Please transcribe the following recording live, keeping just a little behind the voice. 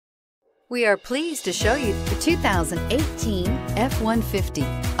We are pleased to show you the 2018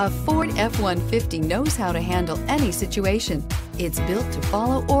 F-150. A Ford F-150 knows how to handle any situation. It's built to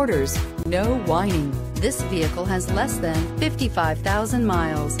follow orders, no whining. This vehicle has less than 55,000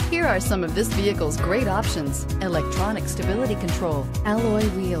 miles. Here are some of this vehicle's great options: electronic stability control, alloy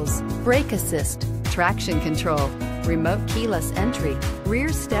wheels, brake assist, traction control, remote keyless entry, rear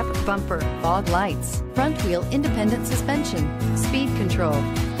step bumper, fog lights, front wheel independent suspension, speed control,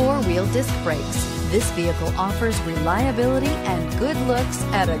 four-wheel disc brakes. This vehicle offers reliability and good looks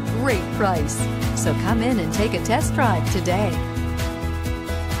at a great price. So come in and take a test drive today.